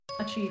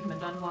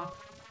Achievement unlocked.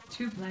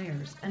 2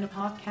 players and a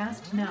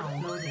podcast now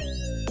loading.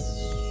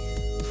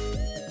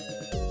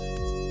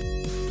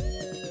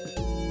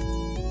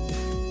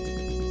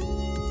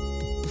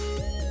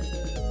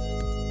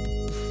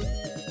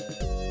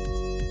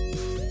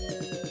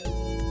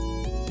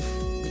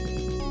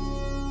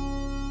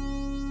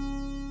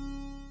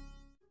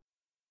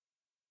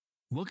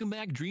 Welcome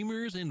back,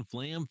 Dreamers and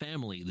Flam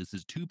family. This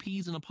is Two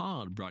Peas in a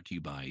Pod, brought to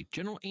you by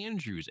General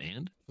Andrews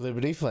and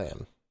Liberty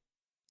Flam.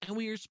 And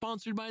we are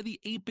sponsored by the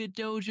 8-Bit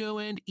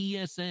Dojo and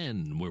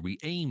ESN, where we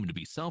aim to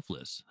be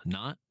selfless,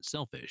 not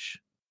selfish.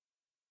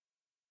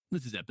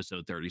 This is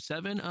episode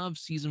 37 of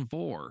season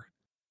 4.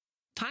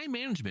 Time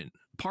Management,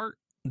 part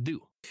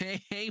 2.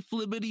 Hey,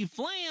 Flibbity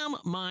Flam,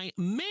 my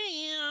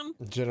man.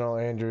 General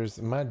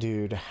Andrews, my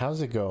dude,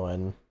 how's it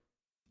going?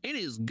 It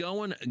is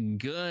going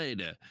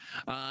good.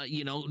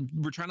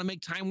 We're trying to make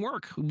time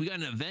work. We got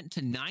an event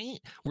tonight.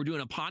 We're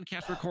doing a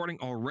podcast recording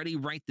already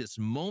right this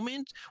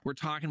moment. We're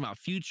talking about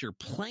future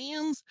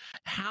plans.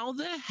 How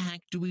the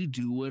heck do we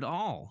do it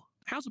all?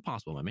 How's it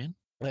possible, my man?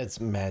 It's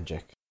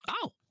magic.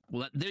 Oh,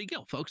 well, there you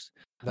go, folks.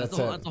 That's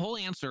the whole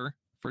answer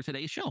for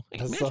today's show.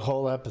 That's the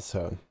whole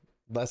episode.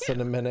 Less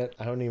than a minute.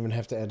 I don't even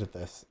have to edit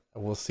this.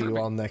 We'll see you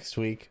all next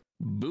week.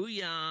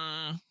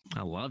 Booyah.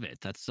 I love it.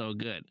 That's so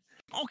good.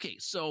 Okay,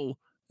 so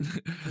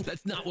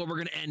that's not what we're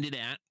going to end it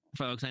at,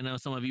 folks. I know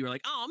some of you are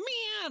like, "Oh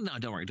man, no,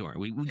 don't worry.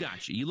 We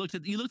got you. You looked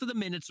at the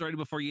minutes already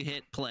before you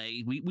hit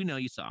play. We know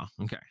you saw.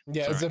 Okay.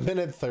 Yeah, it's right. A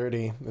minute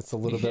 30. It's a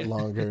little bit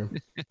longer.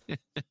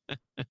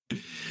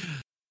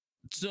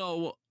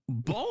 So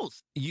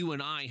both you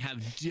and I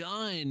have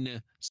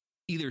done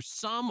either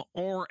some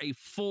or a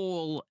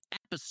full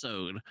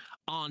episode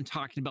on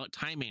talking about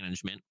time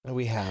management.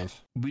 We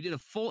did a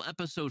full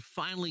episode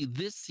finally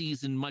this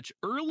season, much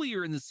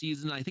earlier in the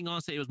season. I think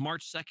I'll say it was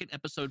March 2nd,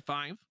 episode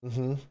 5.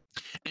 Mm-hmm.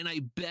 And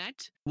I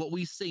bet what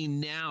we say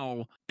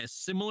now, as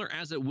similar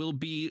as it will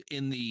be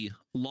in the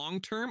long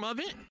term of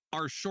it,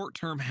 our short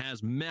term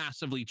has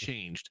massively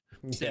changed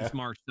since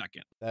March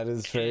 2nd. That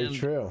is very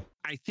true.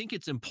 I think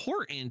it's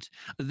important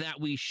that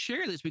we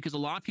share this because a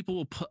lot of people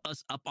will put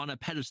us up on a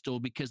pedestal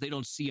because they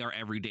don't see our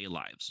everyday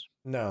lives.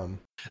 No.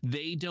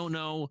 They don't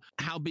know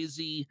how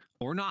busy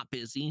or not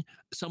busy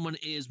someone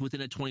is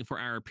within a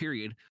 24-hour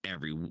period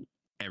every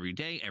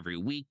day, every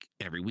week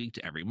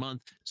to every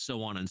month,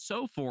 so on and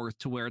so forth,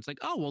 to where it's like,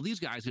 oh, well, these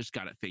guys just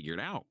got it figured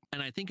out.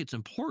 And I think it's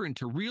important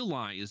to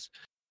realize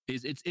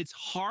it's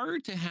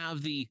hard to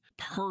have the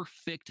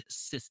perfect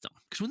system.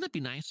 Because wouldn't that be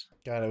nice?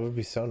 God, it would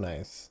be so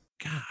nice.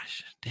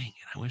 Gosh, dang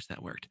it. I wish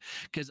that worked.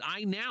 Because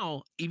I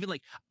now, even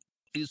like,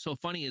 it's so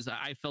funny is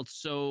I felt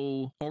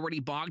so already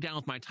bogged down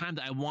with my time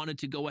that I wanted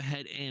to go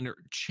ahead and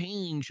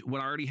change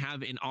what I already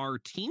have in our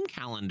team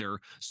calendar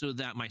so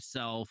that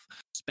myself,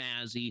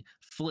 Spazzy,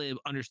 Flib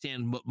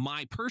understand what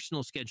my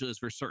personal schedule is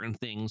for certain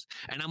things.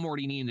 And I'm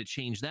already needing to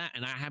change that.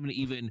 And I haven't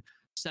even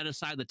set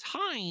aside the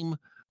time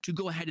to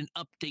go ahead and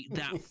update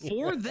that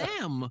for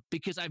them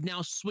because I've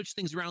now switched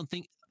things around,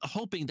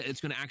 hoping that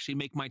it's going to actually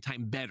make my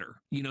time better,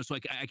 so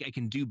I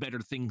can do better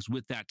things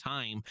with that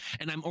time.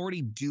 And I'm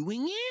already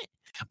doing it,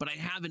 but I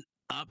haven't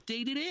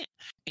updated it.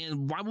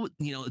 And why would,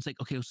 it's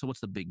like, okay, so what's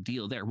the big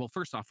deal there? Well,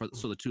 first off,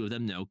 so the two of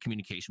them know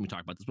communication. We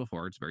talked about this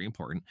before. It's very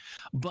important,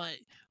 but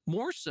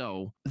more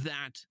so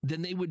that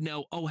then they would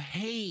know, oh,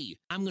 hey,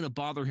 I'm going to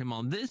bother him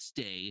on this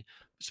day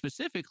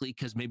specifically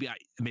because maybe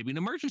an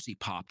emergency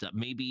popped up,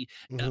 maybe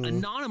a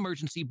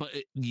non-emergency, but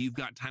you've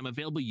got time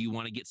available. You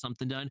want to get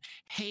something done.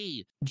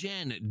 Hey,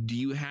 Jen, do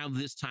you have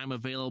this time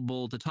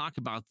available to talk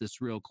about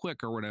this real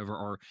quick or whatever,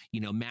 or,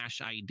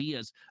 mash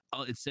ideas?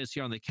 Oh, it says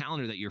here on the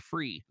calendar that you're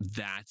free.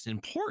 That's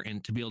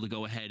important to be able to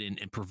go ahead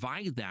and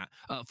provide that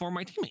for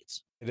my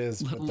teammates. It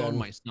is, let alone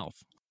myself.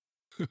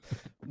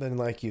 Then,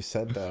 like you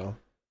said, though,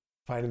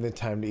 finding the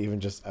time to even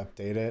just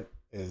update it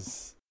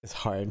is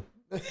hard.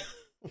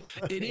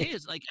 It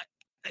is like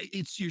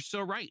you're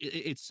so right.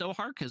 It's so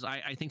hard because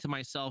I think to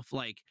myself,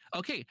 like,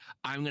 okay,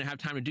 I'm going to have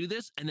time to do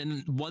this. And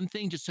then one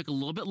thing just took a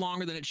little bit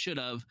longer than it should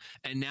have.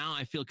 And now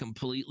I feel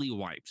completely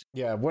wiped.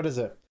 Yeah. What is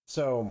it?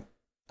 So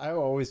I've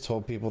always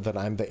told people that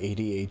I'm the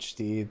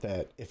ADHD,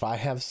 that if I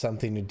have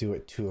something to do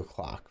at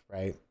 2:00,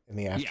 right, in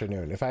the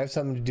afternoon, if I have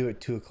something to do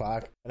at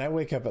 2:00, and I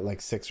wake up at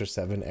like 6 or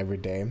 7 every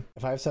day,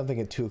 if I have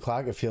something at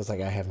 2:00, it feels like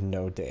I have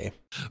no day.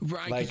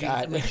 Right. Like you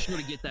have to make sure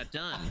to get that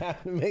done. I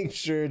have to make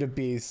sure to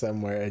be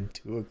somewhere at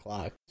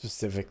 2:00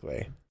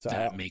 specifically. So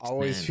that I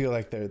always feel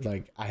like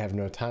I have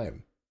no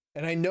time.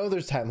 And I know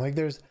there's time. Like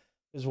there's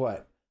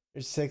what?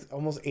 There's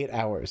almost 8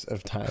 hours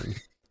of time.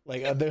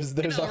 Like there's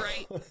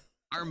right?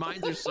 Our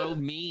minds are so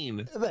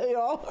mean. They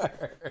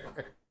are.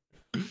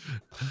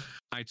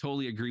 I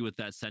totally agree with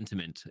that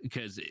sentiment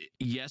because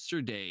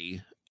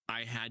yesterday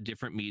I had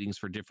different meetings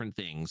for different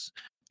things.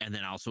 And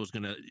then I also was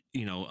going to,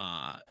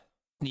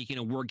 sneak in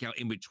a workout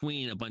in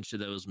between a bunch of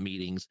those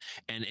meetings.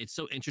 And it's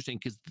so interesting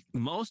because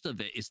most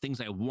of it is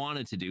things I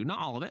wanted to do. Not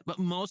all of it, but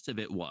most of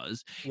it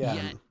was. Yeah.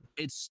 Yet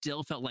it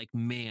still felt like,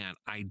 man,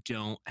 I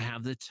don't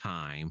have the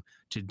time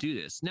to do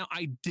this. Now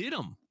I did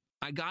them.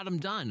 I got them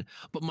done.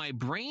 But my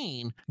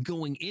brain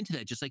going into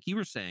that, just like you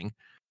were saying,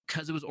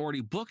 because it was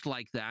already booked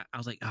like that, I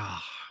was like, I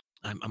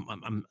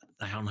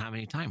don't have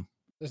any time.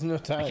 There's no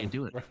time. I can't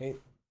do it. Right?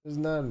 There's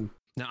none.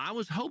 Now, I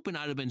was hoping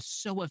I'd have been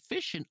so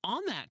efficient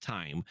on that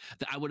time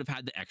that I would have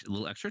had the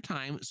little extra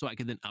time so I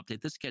could then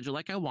update the schedule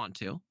like I want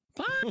to.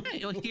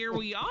 But here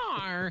we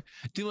are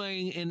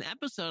doing an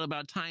episode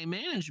about time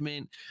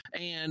management.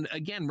 And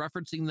again,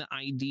 referencing the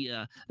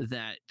idea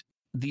that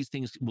these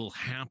things will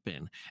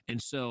happen.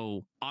 And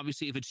so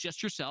obviously if it's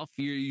just yourself,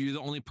 you're the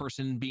only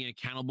person being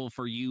accountable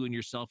for you and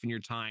yourself and your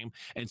time.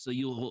 And so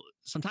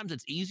sometimes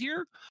it's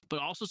easier,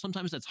 but also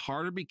sometimes that's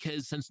harder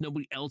because since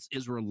nobody else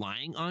is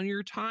relying on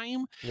your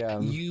time,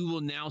 you will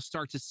now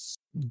start to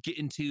get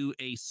into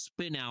a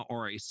spin out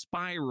or a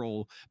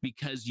spiral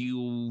because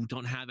you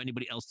don't have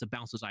anybody else to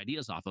bounce those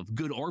ideas off of,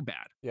 good or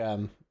bad. Yeah.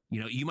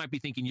 You might be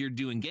thinking you're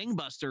doing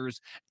gangbusters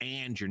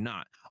and you're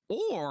not.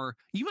 Or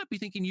you might be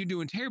thinking you're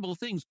doing terrible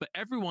things, but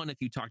everyone, if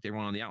you talk to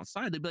everyone on the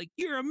outside, they'd be like,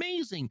 you're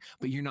amazing,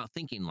 but you're not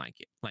thinking like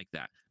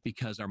that,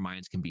 because our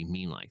minds can be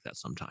mean like that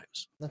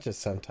sometimes. Not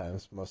just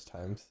sometimes, most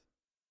times.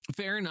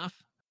 Fair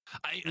enough.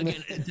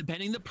 Again,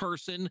 depending the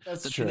person,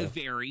 that's going to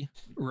vary,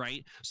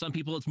 right? Some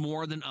people it's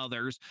more than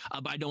others,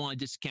 but I don't want to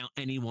discount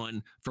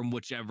anyone from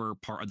whichever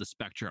part of the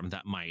spectrum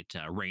that might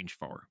range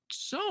for.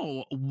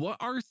 So what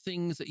are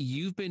things that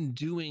you've been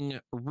doing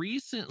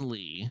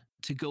recently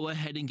to go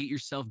ahead and get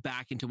yourself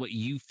back into what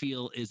you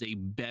feel is a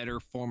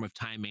better form of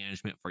time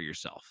management for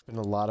yourself? Been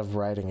a lot of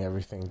writing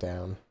everything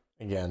down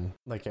again,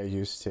 like I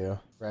used to,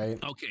 right?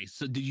 Okay,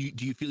 so do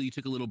you feel you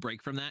took a little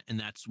break from that and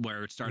that's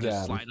where it started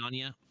to slide on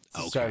you?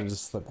 Okay. Started to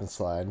slip and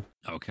slide.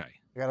 Okay.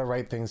 I gotta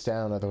write things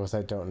down, otherwise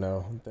I don't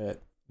know that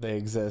they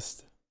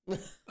exist.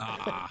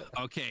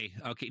 Okay.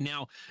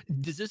 Now,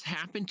 does this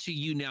happen to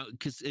you now?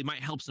 Because it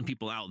might help some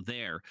people out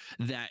there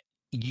that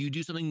you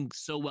do something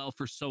so well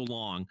for so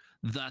long,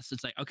 thus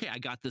it's like, okay, I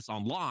got this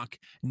on lock.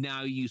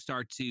 Now you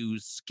start to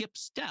skip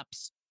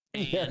steps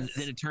and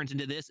then it turns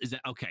into this. Is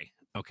that okay?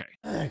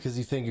 Because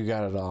you think you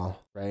got it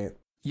all, right?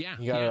 Yeah.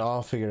 You got it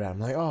all figured out. I'm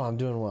like, oh, I'm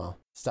doing well.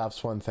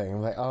 Stops one thing.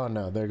 I'm like, oh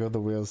no, there go the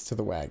wheels to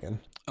the wagon.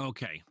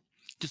 Okay.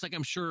 Just like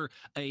I'm sure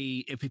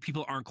if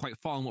people aren't quite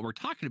following what we're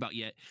talking about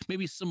yet,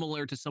 maybe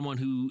similar to someone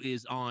who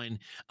is on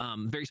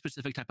very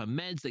specific type of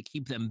meds that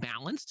keep them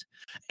balanced.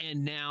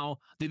 And now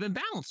they've been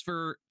balanced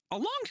for a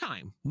long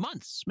time,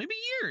 months, maybe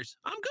years.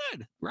 I'm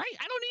good, right?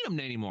 I don't need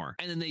them anymore.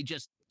 And then they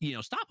just,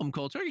 stop them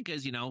cold turkey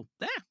because,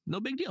 no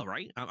big deal,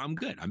 right? I'm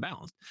good. I'm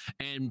balanced.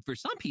 And for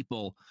some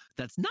people,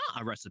 that's not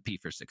a recipe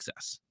for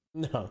success.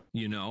 No.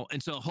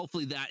 And so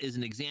hopefully that is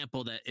an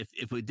example that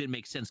if it did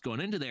make sense going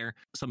into there,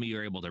 some of you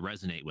are able to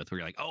resonate with where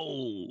you're like,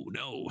 oh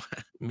no,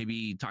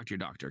 maybe talk to your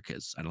doctor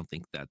because I don't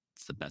think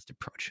that's the best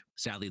approach.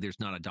 Sadly, there's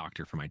not a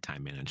doctor for my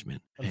time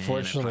management.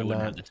 Unfortunately, I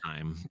wouldn't have the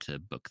time to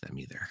book them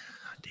either.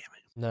 Damn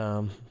it.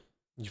 No,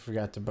 you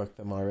forgot to book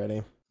them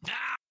already.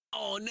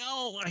 Oh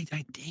no! I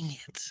dang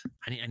it!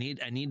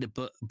 I need to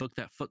book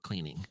that foot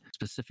cleaning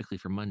specifically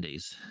for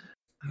Mondays.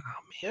 Oh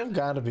man, There've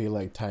got to be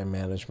like time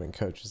management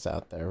coaches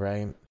out there,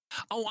 right?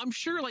 Oh, I'm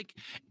sure.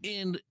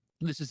 And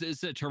this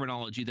is a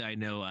terminology that I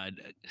know.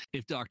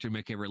 If Dr.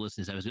 Mick ever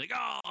listens, I was like,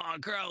 "Oh,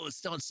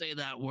 gross! Don't say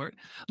that word."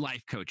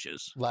 Life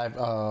coaches.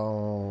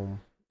 Oh.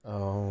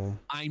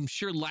 I'm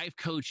sure life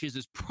coaches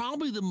is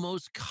probably the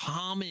most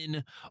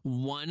common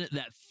one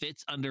that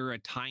fits under a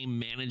time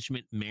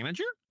management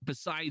manager,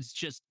 besides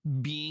just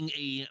being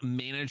a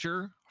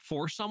manager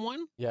for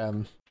someone. Yeah.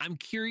 I'm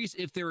curious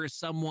if there is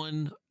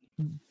someone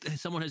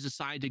has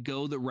decided to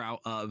go the route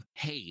of,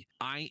 hey,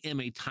 I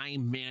am a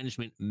time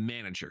management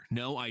manager.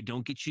 No, I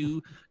don't get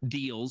you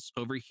deals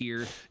over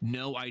here.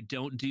 No, I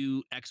don't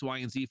do X, Y,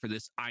 and Z for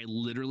this. I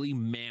literally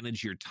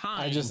manage your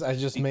time. I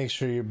just make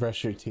sure you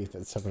brush your teeth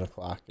at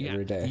 7:00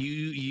 every day.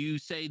 You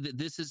say that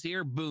this is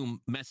here,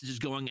 boom, messages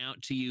going out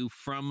to you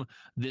from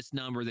this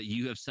number that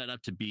you have set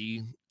up to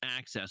be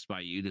accessed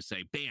by you to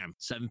say, bam,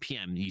 7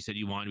 p.m. You said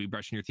you wanted to be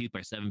brushing your teeth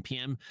by 7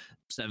 p.m.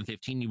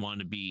 7:15, you want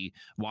to be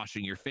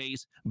washing your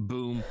face.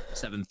 Boom,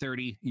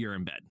 7:30, you're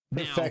in bed.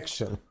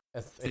 Perfection.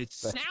 It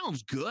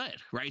sounds good,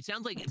 right? It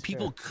sounds like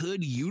people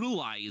could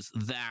utilize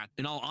that.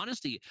 In all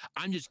honesty,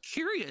 I'm just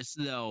curious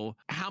though,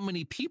 how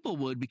many people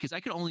would, because I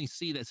could only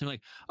see that something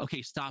like,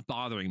 okay, stop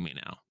bothering me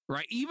now,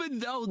 right? Even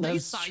though they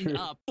signed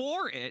up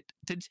for it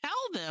to tell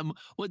them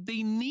what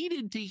they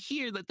needed to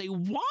hear, that they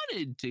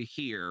wanted to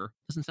hear.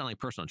 Doesn't sound like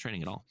personal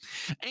training at all.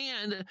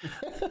 And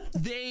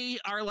they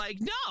are like,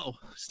 no,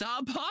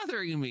 stop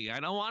bothering me. I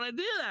don't want to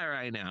do that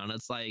right now. And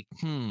it's like,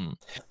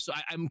 So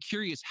I'm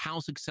curious how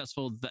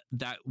successful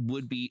that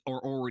would be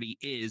or already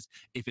is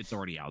if it's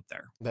already out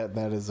there.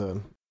 That is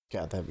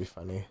God, that'd be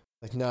funny.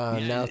 Like, now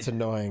it's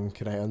annoying.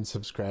 Can I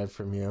unsubscribe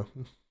from you?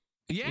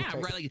 Yeah,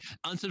 right. Like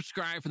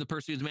unsubscribe from the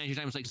person who's managing your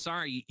time. It's like,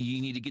 sorry, you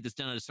need to get this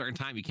done at a certain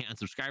time. You can't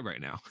unsubscribe right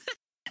now.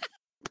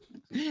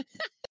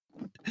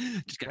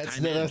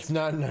 That's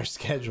not in our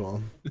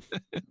schedule.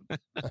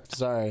 I'm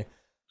sorry.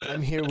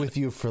 I'm here with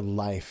you for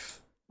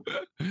life.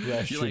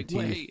 Brush your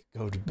teeth.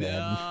 Go to bed.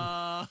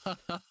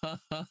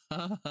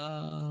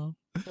 No.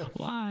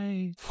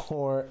 Why?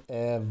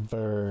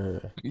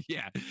 Forever.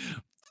 Yeah.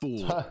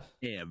 Forever.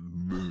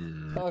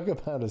 Talk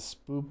about a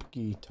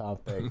spooky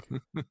topic.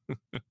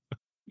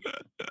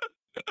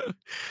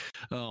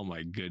 Oh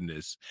my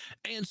goodness.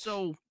 And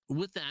so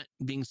with that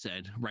being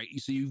said, right,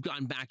 so you've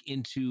gotten back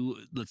into,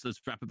 let's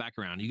wrap it back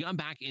around. You've gotten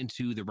back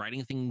into the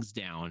writing things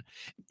down.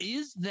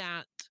 Is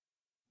that,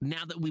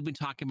 now that we've been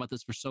talking about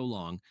this for so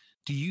long,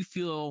 do you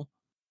feel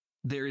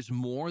there is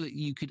more that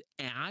you could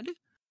add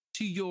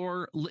to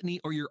your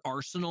litany or your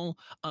arsenal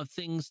of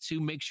things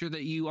to make sure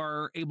that you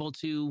are able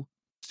to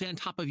stay on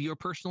top of your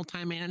personal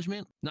time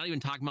management? Not even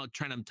talking about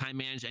trying to time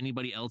manage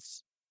anybody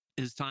else's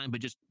time,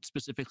 but just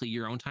specifically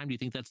your own time. Do you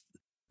think that's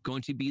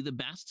going to be the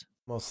best?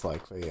 Most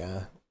likely,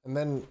 yeah. And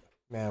then,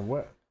 man,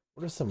 what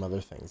are some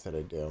other things that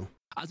I do?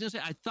 I was gonna say,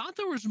 I thought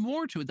there was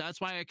more to it.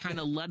 That's why I kind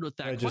of led with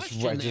that I question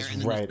just there,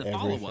 and then write the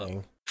follow-up.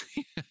 everything.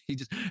 You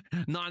just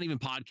not even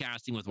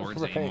podcasting with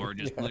words Right, anymore,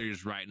 just literally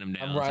just writing them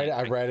down.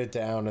 I write it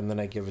down and then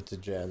I give it to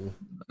Jen.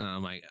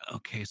 I'm like,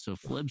 okay, so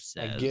Flib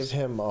says, I give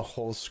him a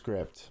whole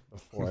script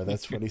before.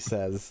 That's what he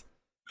says.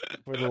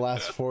 For the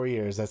last 4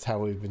 years, that's how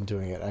we've been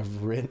doing it.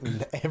 I've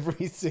written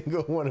every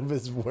single one of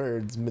his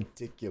words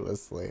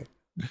meticulously.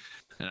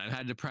 And I've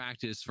had to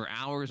practice for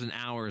hours and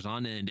hours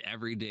on end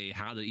every day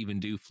how to even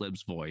do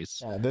Flib's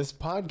voice. Yeah, this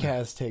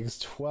podcast takes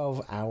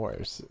 12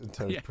 hours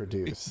to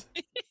produce.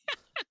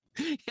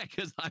 Yeah,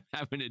 because I'm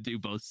having to do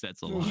both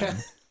sets of lines.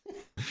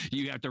 Yeah.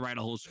 You have to write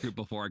a whole script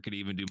before I could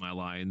even do my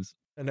lines.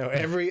 I know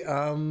every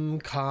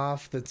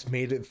cough that's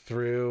made it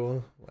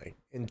through, like,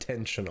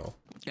 intentional.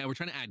 Yeah, we're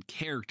trying to add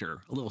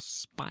character, a little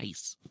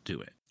spice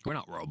to it. We're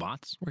not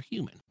robots. We're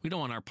human. We don't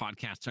want our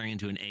podcast turning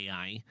into an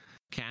AI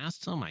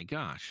cast. Oh my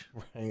gosh.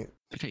 Right.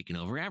 They're taking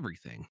over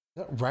everything.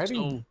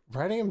 Writing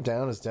them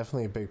down is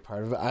definitely a big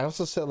part of it. I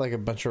also set like a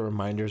bunch of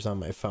reminders on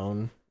my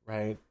phone,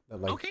 right?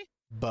 That like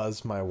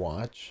buzz my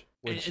watch.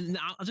 Which, and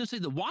I was going to say,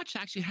 the watch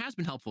actually has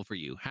been helpful for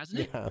you,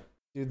 hasn't it? Yeah.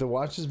 Dude, the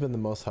watch has been the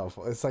most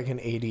helpful. It's like an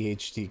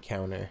ADHD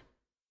counter.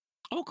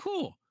 Oh,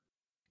 cool.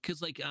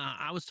 Because like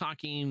I was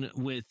talking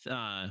with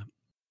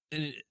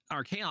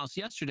our Chaos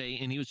yesterday,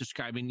 and he was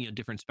describing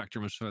different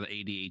spectrums for the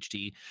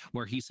ADHD,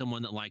 where he's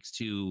someone that likes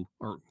to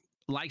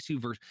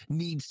versus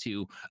needs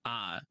to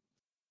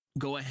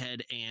go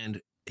ahead and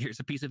here's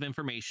a piece of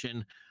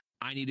information,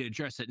 I need to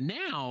address it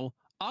now,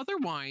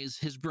 otherwise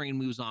his brain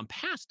moves on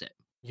past it.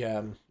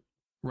 Yeah.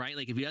 Right?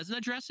 Like if he doesn't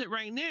address it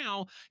right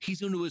now,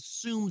 he's going to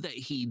assume that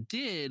he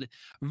did,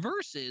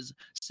 versus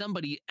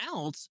somebody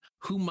else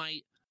who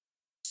might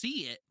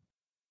see it,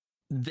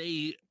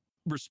 they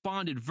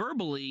responded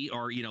verbally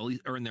or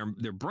or in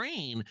their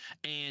brain,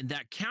 and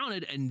that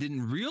counted, and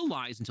didn't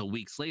realize until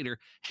weeks later,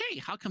 hey,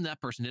 how come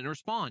that person didn't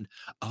respond?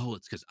 Oh,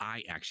 it's because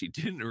I actually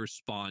didn't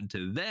respond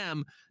to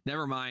them.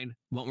 Never mind,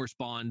 won't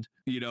respond,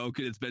 because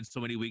it's been so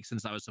many weeks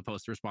since I was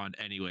supposed to respond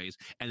anyways,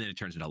 and then it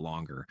turns into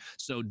longer.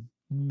 So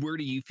where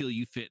do you feel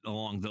you fit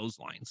along those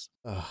lines?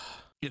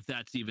 If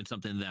that's even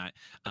something that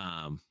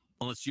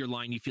unless your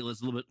line you feel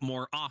is a little bit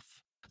more off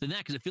than that,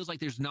 because it feels like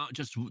there's not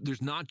just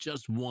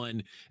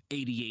one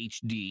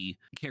ADHD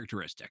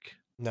characteristic.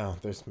 No,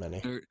 there's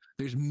many.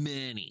 There's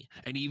many,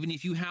 and even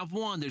if you have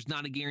one, there's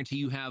not a guarantee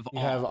you have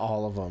all. You have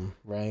all of them,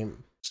 right?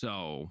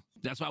 So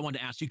that's why I wanted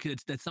to ask you,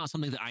 because that's not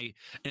something that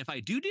if I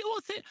do deal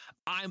with it,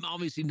 I'm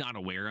obviously not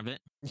aware of it.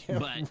 Yeah,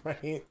 but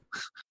right.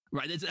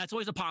 Right, that's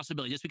always a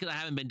possibility. Just because I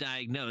haven't been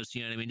diagnosed,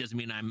 you know what I mean, doesn't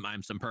mean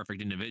I'm some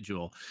perfect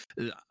individual.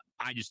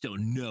 I just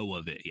don't know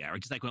of it yet. Or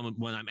just like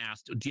when I'm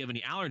asked, do you have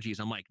any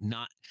allergies? I'm like,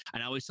 not.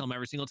 And I always tell them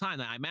every single time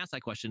that I'm asked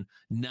that question,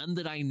 none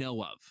that I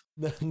know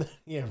of.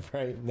 Yeah,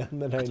 right. None that I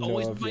know of. That's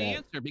always my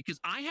answer, because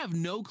I have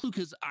no clue,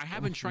 because I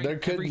haven't tried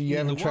everything. You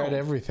haven't tried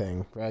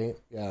everything, right?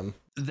 Yeah.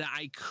 That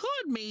I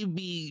could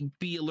maybe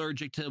be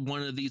allergic to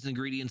one of these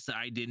ingredients that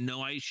I didn't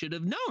know I should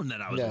have known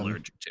that I was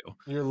allergic to.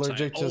 You're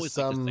allergic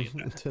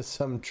to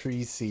some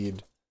tree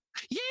seed.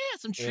 Yeah,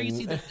 some tree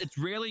seed it's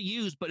rarely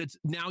used, but it's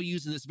now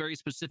used in this very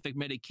specific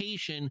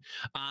medication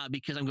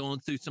because I'm going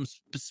through some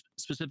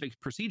specific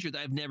procedure that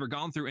I've never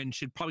gone through and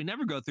should probably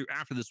never go through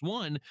after this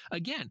one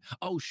again.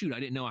 Oh, shoot, I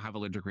didn't know I have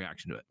allergic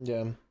reaction to it.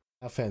 Yeah,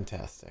 how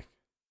fantastic.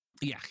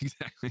 Yeah,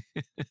 exactly.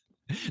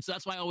 So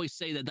that's why I always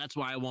say that's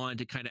why I wanted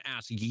to kind of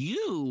ask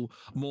you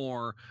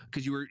more,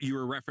 because you were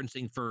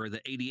referencing for the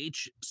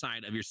ADHD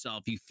side of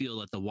yourself. You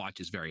feel that the watch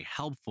is very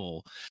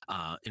helpful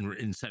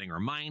in setting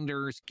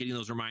reminders, getting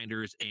those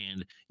reminders,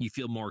 and you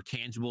feel more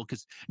tangible.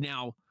 Because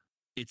now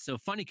it's so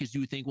funny, because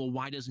you think, well,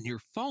 why doesn't your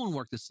phone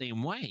work the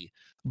same way?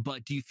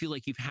 But do you feel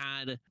like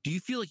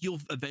you'll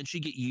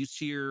eventually get used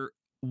to your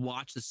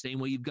watch the same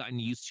way you've gotten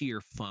used to your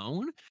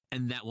phone,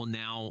 and that will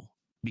now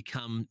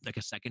become like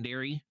a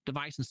secondary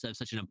device instead of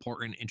such an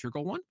important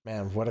integral one?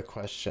 Man, what a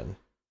question.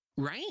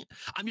 Right?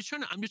 I'm just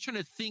trying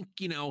to think,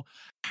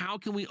 how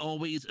can we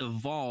always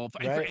evolve?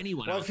 Right. For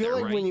anyone. Well, I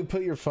feel like when you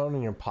put your phone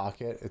in your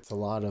pocket, it's a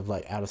lot of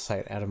like out of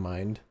sight, out of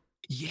mind.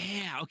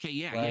 Yeah. Okay.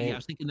 Yeah. Right? Yeah. I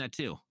was thinking that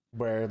too.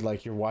 where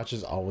like your watch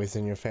is always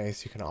in your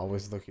face. You can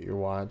always look at your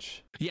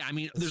watch. Yeah, I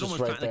mean, It's there's just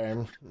almost right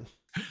there.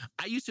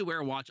 I used to wear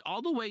a watch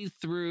all the way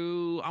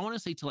through, I want to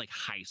say to like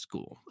high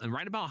school. And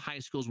right about high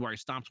school is where I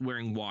stopped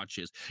wearing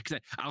watches because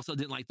I also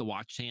didn't like the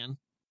watch tan.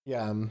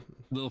 Yeah,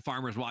 Little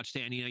farmer's watch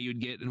tan, you'd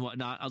get and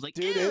whatnot. I was like,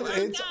 dude,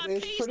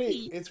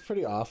 it's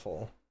pretty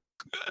awful.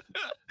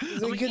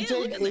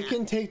 It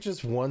can take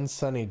just one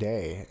sunny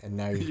day, and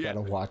now you've got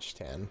a watch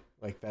tan.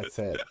 Like that's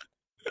it,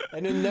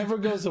 and it never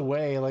goes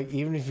away. Like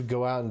even if you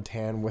go out and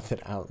tan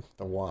without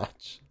the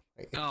watch.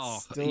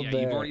 You've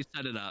already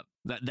set it up.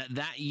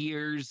 That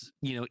year's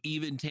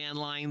even tan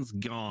line's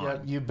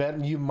gone. Yeah,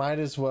 you might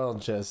as well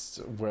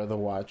just wear the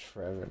watch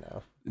forever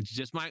now.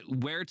 Just might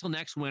wear it till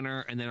next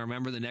winter, and then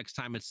remember the next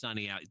time it's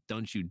sunny out,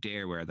 don't you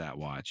dare wear that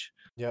watch.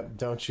 Yep,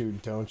 don't you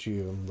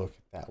even look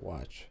at that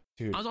watch.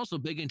 Dude. I was also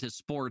big into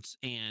sports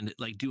and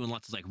like doing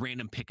lots of like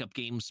random pickup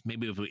games.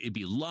 Maybe it'd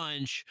be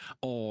lunch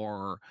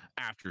or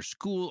after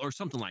school or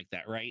something like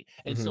that, right?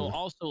 And so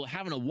also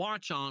having a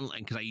watch on,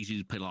 and because I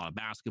usually play a lot of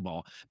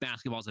basketball.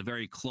 Basketball is a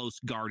very close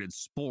guarded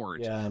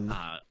sport. Yeah.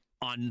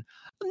 On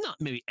not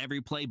maybe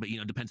every play, but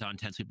depends how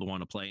intense people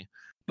want to play.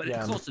 But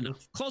it's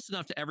close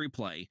enough to every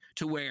play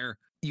to where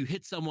you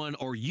hit someone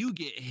or you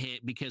get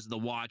hit because of the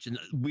watch and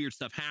weird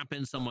stuff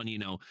happens. Someone,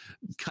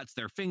 cuts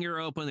their finger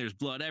open, there's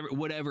blood,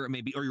 whatever it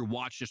may be, or your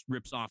watch just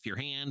rips off your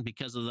hand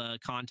because of the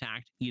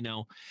contact,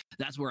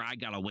 that's where I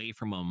got away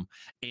from them.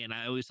 And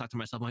I always thought to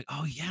myself, like,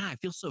 oh yeah, I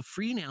feel so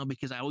free now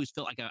because I always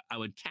felt like I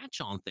would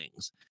catch on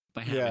things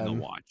by having a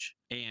watch.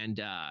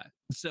 And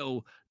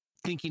so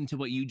thinking to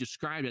what you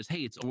described as, hey,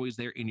 it's always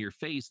there in your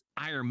face.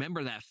 I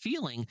remember that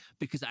feeling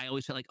because I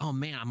always felt like, oh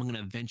man, I'm going to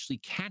eventually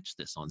catch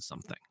this on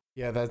something.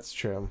 Yeah, that's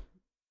true.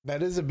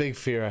 That is a big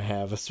fear I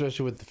have,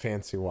 especially with the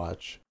fancy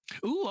watch.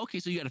 Ooh, okay.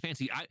 So you got a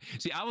fancy.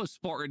 I was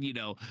sporting,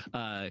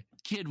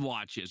 kid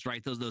watches,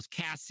 right? Those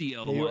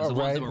Casio ones, the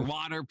ones that were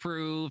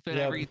waterproof and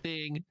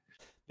everything.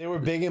 They were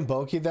big and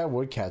bulky. That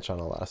would catch on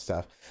a lot of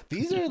stuff.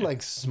 These are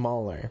like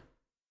smaller.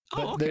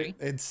 Oh, okay.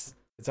 It's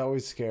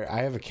always scary. I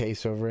have a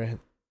case over it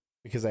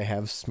because I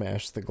have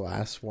smashed the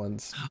glass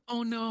once.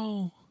 Oh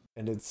no!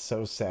 And it's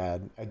so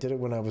sad. I did it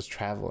when I was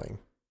traveling.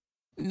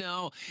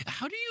 No,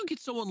 how do you get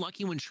so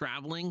unlucky when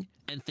traveling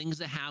and things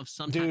that have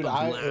some type of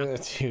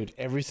glass? Dude,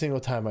 every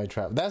single time I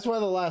travel. That's why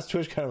the last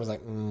Twitch kind of was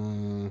like,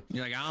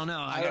 You're like, I don't know.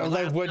 I was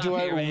like, what do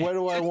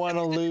I want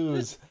to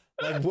lose?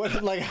 Like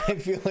what? Like I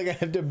feel like I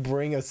have to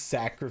bring a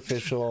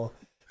sacrificial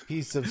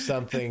piece of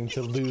something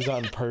to lose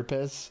on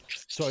purpose,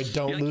 so I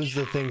don't lose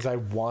the things I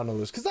want to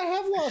lose. Because I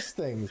have lost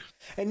things,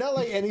 and not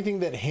like anything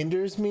that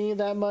hinders me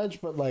that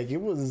much, but like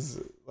it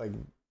was like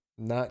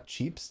not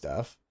cheap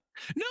stuff.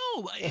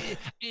 No,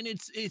 and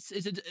it's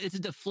a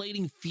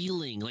deflating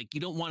feeling. Like you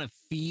don't want to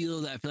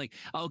feel that. Feel like,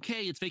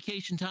 okay, it's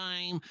vacation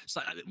time,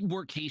 so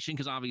workcation,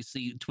 because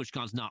obviously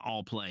TwitchCon's not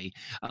all play,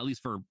 at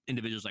least for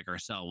individuals like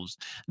ourselves.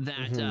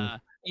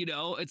 That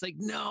it's like,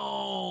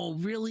 no,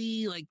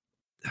 really, like.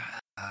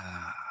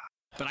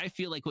 But I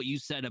feel like what you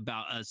said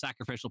about a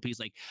sacrificial piece,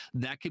 like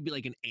that could be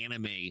like an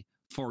anime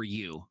for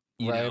you.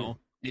 You know.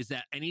 Is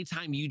that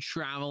anytime you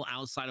travel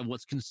outside of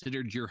what's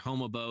considered your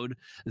home abode,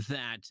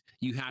 that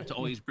you have to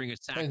always bring a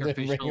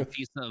sacrificial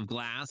piece of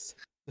glass,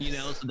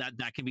 so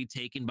that can be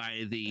taken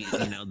by the,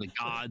 the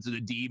gods or the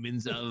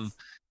demons of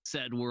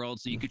said world,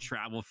 so you could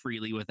travel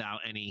freely without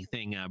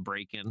anything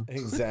breaking.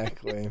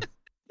 Exactly.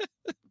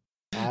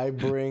 I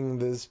bring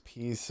this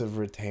piece of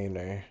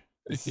retainer.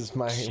 This is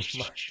my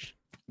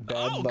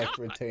bad luck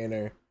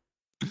retainer.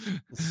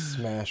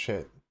 Smash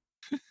it.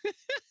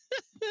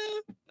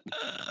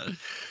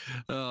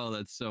 Oh,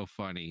 that's so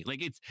funny.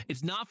 Like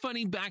it's not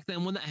funny back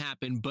then when that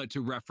happened, but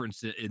to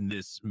reference it in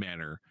this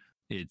manner,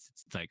 it's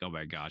like, oh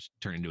my gosh,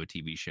 turn into a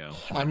TV show.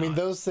 I mean,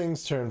 those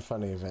things turn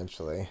funny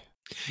eventually.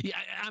 Yeah,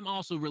 I'm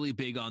also really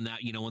big on that.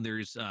 When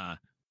there's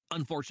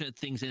unfortunate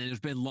things and there's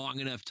been long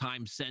enough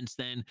time since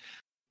then,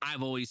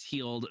 I've always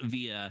healed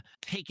via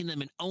taking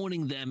them and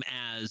owning them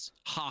as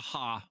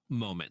ha-ha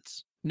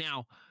moments.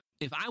 Now,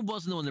 if I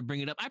wasn't the one to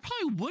bring it up, I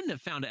probably wouldn't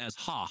have found it as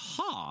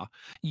ha-ha,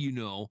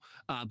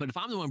 but if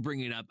I'm the one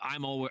bringing it up,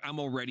 I'm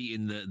already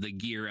in the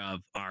gear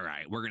of, all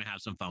right, we're going to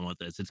have some fun with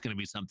this. It's going to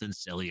be something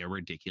silly or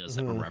ridiculous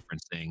that we're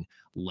referencing.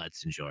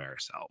 Let's enjoy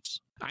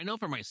ourselves. I know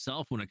for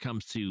myself, when it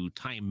comes to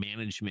time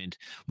management,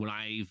 what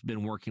I've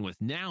been working with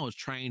now is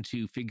trying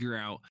to figure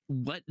out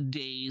what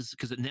days,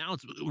 because now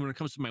when it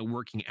comes to my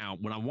working out,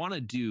 what I want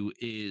to do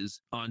is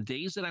on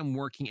days that I'm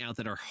working out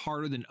that are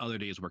harder than other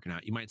days working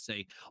out. You might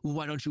say, well,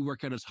 why don't you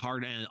work out as hard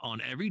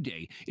on every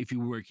day if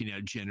you're working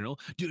out general?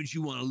 Don't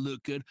you want to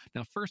look good?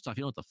 Now, first off,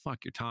 you know what the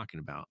fuck you're talking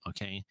about,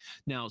 okay?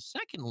 Now,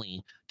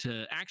 secondly,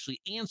 to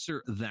actually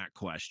answer that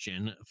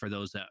question, for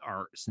those that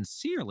are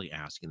sincerely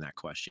asking that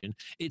question,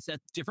 it's that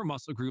different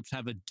muscle groups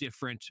have a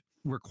different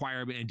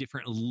requirement and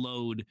different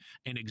load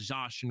and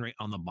exhaustion rate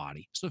on the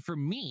body. So for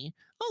me,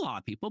 a lot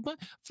of people, but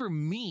for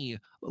me,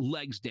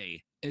 legs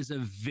day is a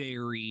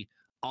very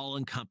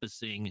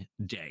all-encompassing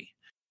day.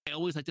 I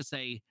always like to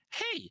say,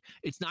 hey,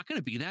 it's not going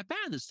to be that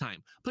bad this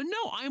time. But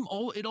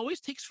no, it always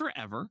takes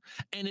forever,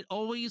 and it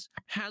always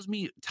has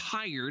me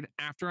tired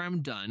after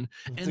I'm done.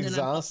 It's And then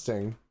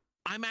exhausting.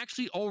 I'm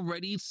actually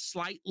already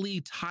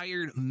slightly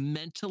tired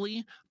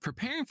mentally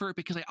preparing for it,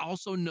 because I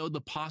also know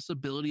the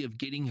possibility of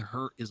getting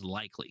hurt is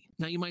likely.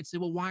 Now, you might say,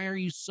 well, why are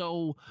you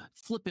so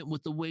flippant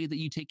with the way that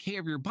you take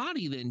care of your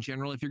body then,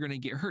 General, if you're going to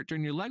get hurt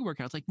during your leg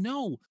workouts? Like,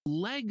 no,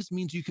 legs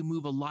means you can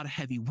move a lot of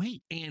heavy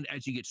weight. And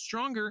as you get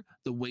stronger,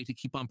 the way to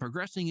keep on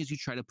progressing is you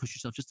try to push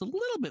yourself just a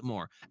little bit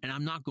more. And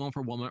I'm not going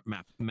for Walmart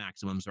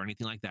maximums or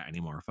anything like that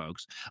anymore,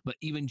 folks. But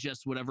even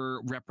just whatever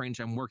rep range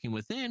I'm working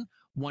within,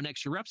 one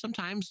extra rep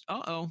sometimes,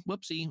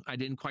 whoopsie, I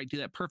didn't quite do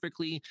that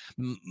perfectly.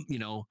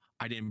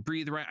 I didn't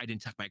breathe right. I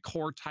didn't tuck my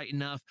core tight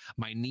enough.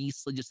 My knee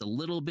slid just a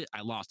little bit.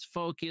 I lost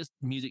focus.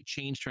 Music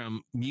changed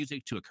from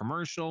music to a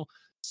commercial.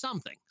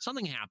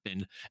 Something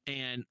happened,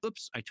 and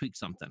oops, I tweaked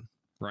something,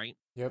 right?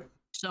 Yep.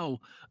 So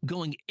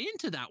going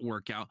into that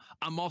workout,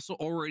 I'm also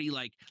already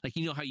like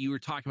how you were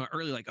talking about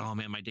earlier, like, oh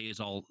man, my day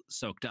is all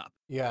soaked up.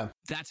 Yeah.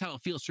 That's how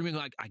it feels for me.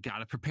 Like, I got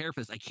to prepare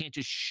for this. I can't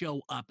just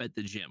show up at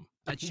the gym.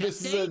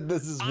 This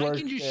is work I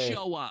can just day.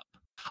 show up.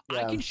 Yeah.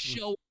 I can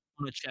show up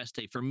on a chest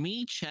day. For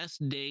me,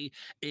 chest day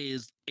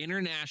is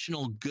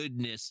international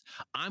goodness.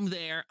 I'm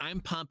there. I'm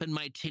pumping.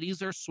 My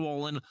titties are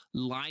swollen.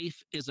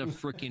 Life is a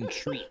freaking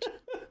treat.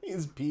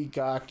 He's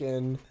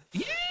peacocking.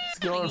 Yeah. He's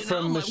going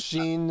from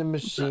machine to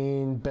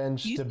machine,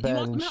 bench to bench. You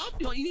want some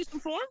help? You need some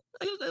form?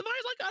 Advice?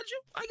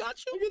 I got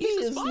you.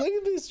 Look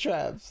at these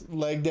traps.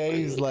 Leg day,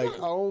 he's like,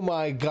 oh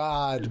my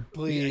God,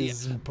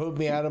 please put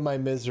me out of my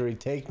misery.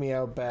 Take me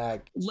out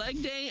back.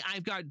 Leg day,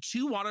 I've got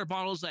 2 water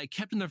bottles that I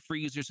kept in the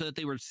freezer so that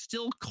they were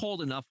still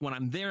cold enough when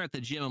I'm there at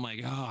the gym. I'm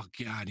like, oh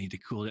God, I need to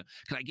cool it,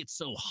 because I get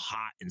so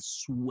hot and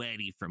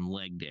sweaty from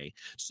leg day.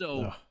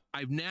 So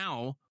I've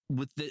now,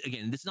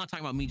 again, this is not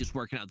talking about me just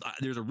working out.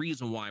 There's a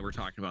reason why we're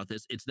talking about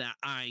this. It's that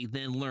I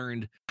then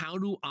learned, how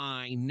do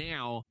I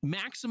now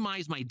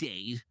maximize my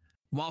day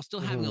while still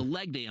having a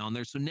leg day on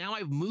there? So now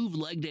I've moved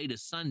leg day to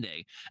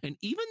Sunday. And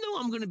even though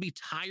I'm going to be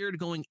tired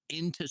going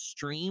into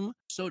stream,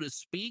 so to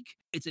speak,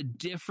 it's a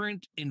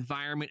different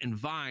environment and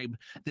vibe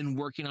than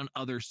working on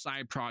other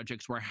side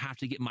projects where I have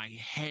to get my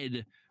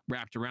head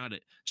wrapped around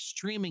it.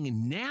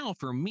 Streaming now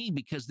for me,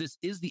 because this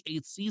is the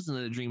 8th season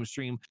of the Dream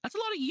Stream, that's a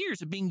lot of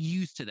years of being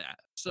used to that.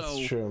 So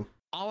that's true.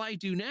 All I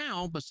do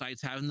now,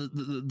 besides having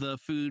the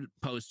food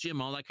post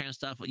gym, all that kind of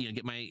stuff,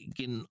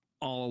 getting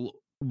all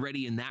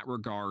ready in that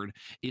regard,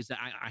 is that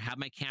I have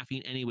my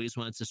caffeine anyways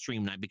when it's a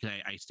stream night, because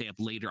I stay up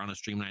later on a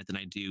stream night than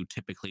I do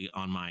typically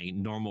on my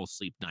normal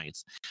sleep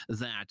nights.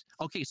 So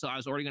I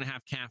was already going to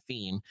have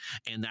caffeine,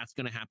 and that's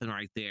going to happen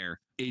right there.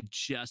 It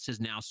just has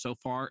now, so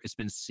far, it's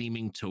been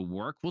seeming to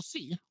work. We'll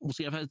see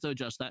if I have to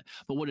adjust that.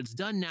 But what it's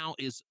done now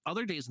is,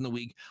 other days in the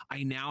week,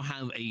 I now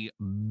have a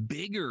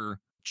bigger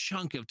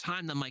chunk of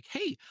time that I'm like,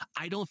 hey,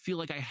 I don't feel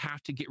like I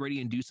have to get ready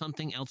and do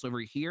something else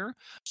over here.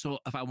 So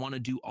if I want to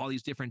do all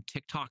these different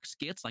TikTok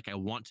skits like I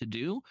want to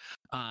do,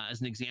 as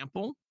an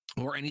example,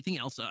 or anything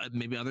else,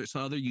 maybe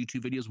some other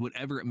YouTube videos,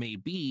 whatever it may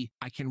be,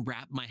 I can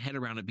wrap my head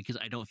around it, because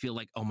I don't feel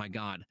like, oh my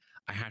God,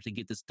 I have to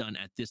get this done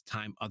at this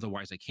time.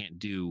 Otherwise, I can't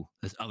do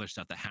this other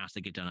stuff that has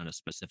to get done at a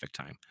specific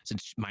time.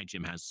 Since my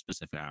gym has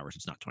specific hours,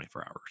 it's not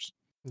 24 hours.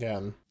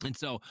 Yeah. And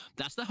so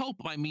that's the hope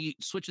by me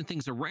switching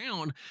things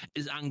around,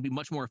 is I'm going to be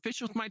much more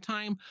efficient with my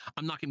time.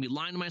 I'm not going to be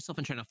lying to myself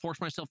and trying to force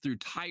myself through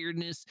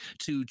tiredness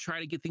to try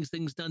to get things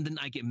done. Then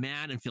I get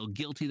mad and feel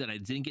guilty that I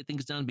didn't get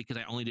things done because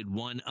I only did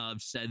one of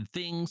said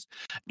things,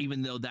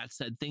 even though that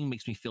said thing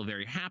makes me feel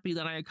very happy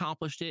that I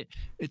accomplished it.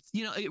 It's,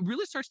 it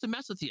really starts to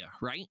mess with you,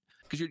 right?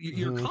 Because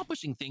you're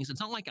accomplishing things.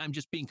 It's not like I'm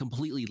just being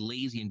completely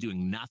lazy and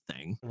doing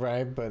nothing.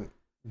 Right. But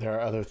there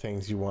are other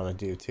things you want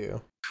to do too.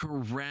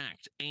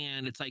 Correct.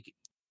 And it's like,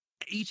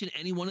 each and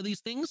any one of these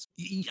things,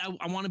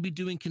 I want to be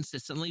doing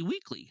consistently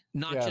weekly,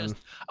 not just,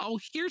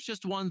 here's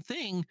just one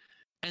thing,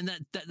 and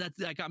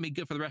that got me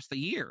good for the rest of the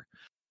year.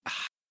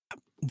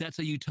 That's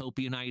a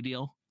utopian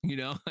ideal,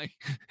 like,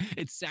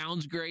 it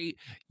sounds great.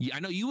 I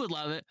know you would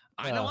love it.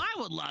 I know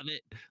I would love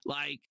it.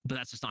 But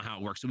that's just not how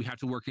it works. So we have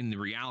to work in the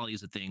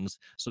realities of things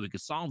so we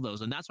could solve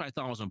those. And that's why I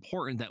thought it was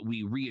important that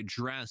we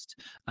readdressed,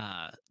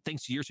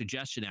 thanks to your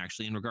suggestion,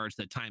 actually, in regards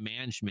to the time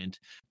management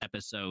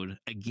episode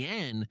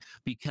again,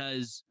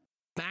 because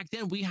back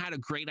then we had a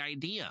great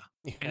idea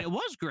and it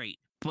was great,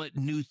 but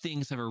new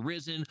things have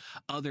arisen.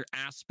 Other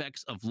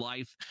aspects of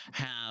life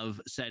have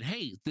said,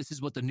 hey, this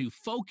is what the new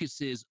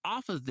focus is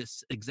off of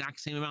this exact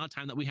same amount of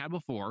time that we had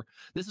before.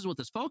 This is what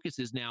this focus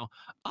is now.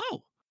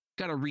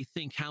 Got to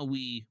rethink how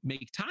we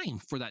make time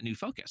for that new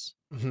focus.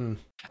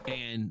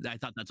 And I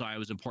thought that's why it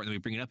was important that we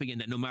bring it up again,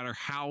 that no matter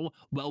how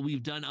well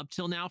we've done up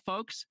till now,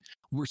 folks,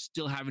 we're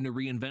still having to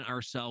reinvent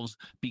ourselves,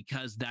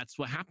 because that's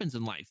what happens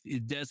in life.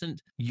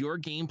 Your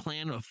game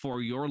plan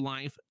for your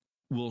life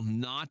will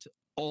not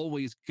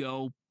always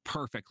go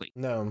perfectly.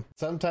 No,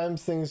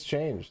 sometimes things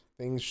change,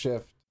 things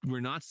shift. We're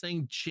not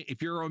saying,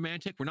 if you're a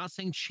romantic, we're not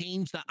saying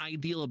change the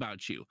ideal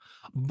about you,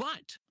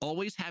 but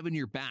always have in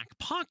your back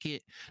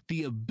pocket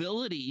the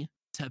ability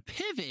to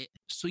pivot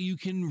so you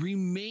can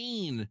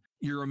remain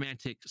your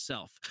romantic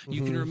self.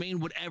 You can remain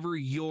whatever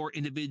your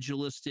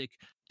individualistic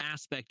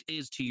aspect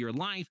is to your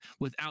life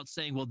without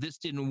saying, well, this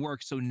didn't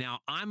work, so now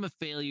I'm a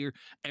failure.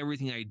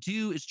 Everything I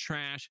do is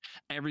trash.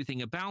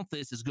 Everything about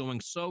this is going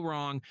so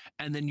wrong.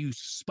 And then you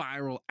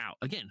spiral out.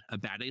 Again, a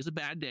bad day is a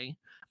bad day.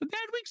 A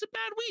bad week's a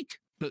bad week.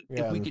 But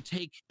if we could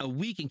take a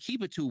week and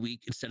keep it to a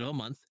week instead of a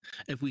month,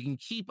 if we can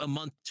keep a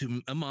month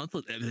to a month,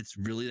 if it's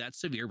really that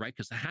severe, right?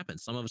 Because that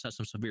happens. Some of us have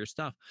some severe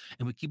stuff,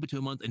 and we keep it to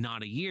a month and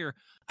not a year.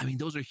 I mean,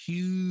 those are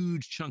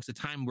huge chunks of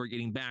time we're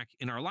getting back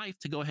in our life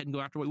to go ahead and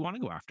go after what we want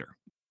to go after.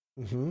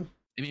 And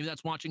maybe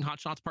that's watching Hot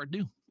Shots Part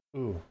 2.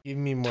 Ooh, give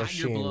me more Tiger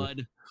Sheen.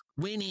 blood,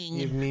 winning.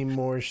 Give me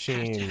more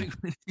Sheen.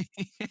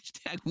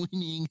 Hashtag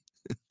winning.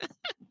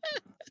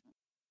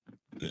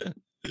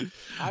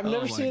 I've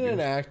never seen an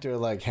actor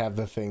like have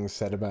the things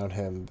said about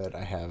him that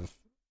I have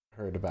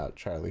heard about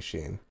Charlie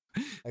Sheen.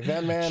 Like,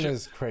 that man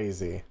is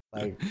crazy.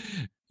 Like,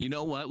 you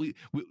know what, we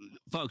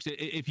folks,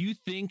 if you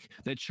think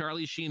that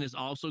Charlie Sheen is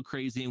also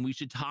crazy and we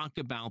should talk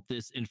about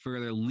this and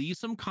further, leave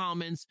some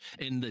comments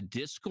in the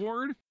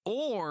Discord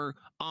or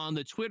on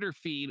the Twitter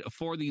feed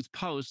for these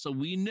posts, so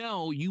we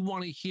know you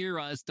want to hear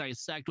us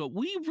dissect what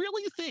we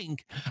really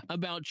think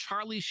about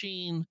Charlie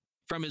Sheen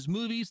from his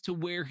movies to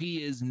where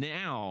he is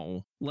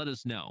now. Let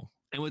us know.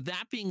 And with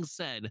that being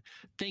said,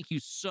 thank you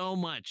so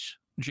much,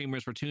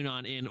 Dreamers, for tuning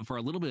on in for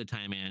a little bit of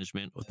time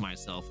management with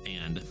myself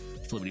and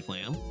Flippity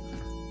Flam.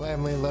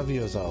 family, love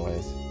you as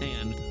always.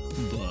 And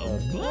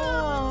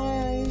bye-bye.